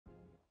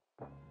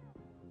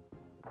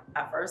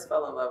I first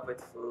fell in love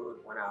with food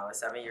when I was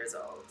 7 years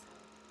old.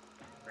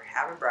 We're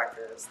having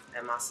breakfast,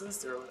 and my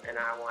sister and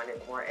I wanted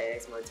more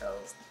eggs, more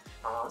toast.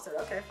 My mom said,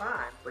 okay,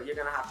 fine, but you're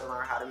gonna have to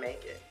learn how to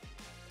make it.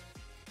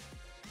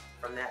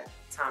 From that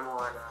time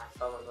on, I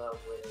fell in love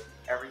with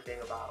everything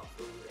about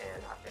food,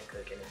 and I've been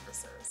cooking ever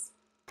since.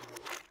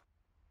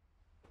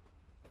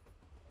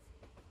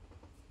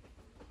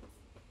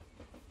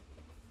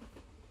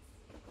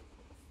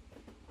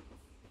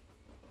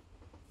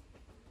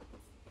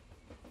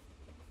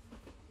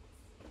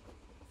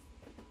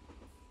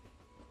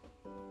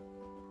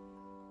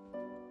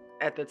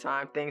 At the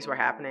time, things were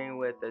happening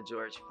with the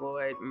George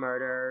Floyd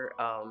murder.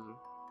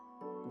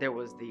 There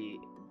was the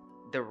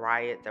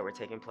riot that were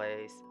taking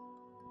place.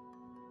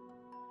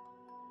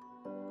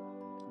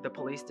 The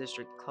police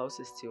district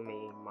closest to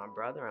me, my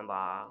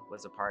brother-in-law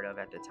was a part of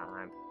at the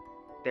time.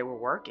 They were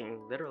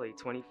working literally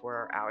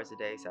 24 hours a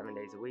day, 7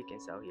 days a week. And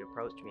so he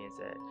approached me and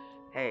said,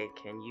 hey,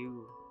 can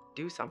you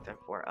do something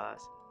for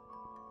us?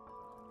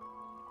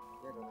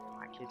 Literally in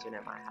my kitchen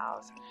at my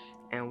house.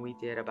 And we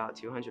did about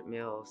 200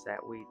 meals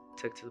that we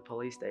took to the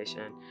police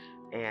station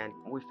and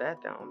we fed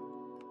them.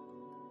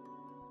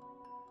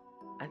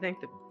 I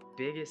think the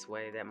biggest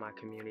way that my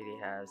community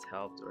has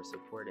helped or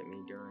supported me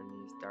during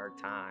these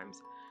dark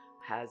times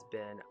has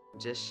been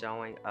just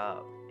showing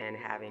up and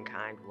having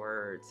kind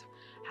words,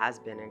 has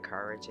been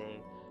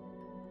encouraging.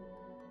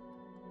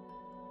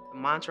 The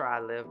mantra I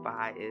live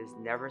by is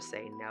never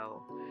say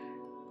no.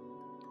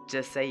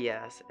 Just say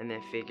yes and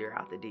then figure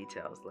out the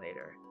details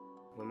later.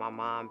 When my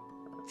mom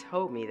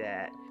told me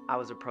that, I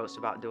was approached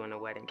about doing a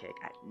wedding cake.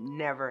 I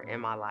never in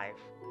my life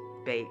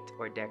baked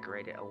or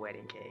decorated a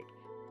wedding cake.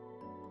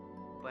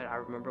 But I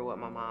remember what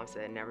my mom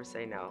said, never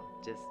say no,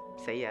 just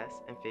say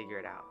yes and figure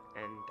it out.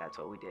 And that's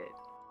what we did.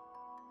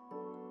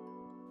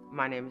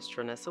 My name is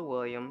Trinessa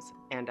Williams,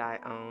 and I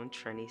own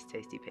Trini's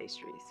Tasty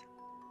Pastries.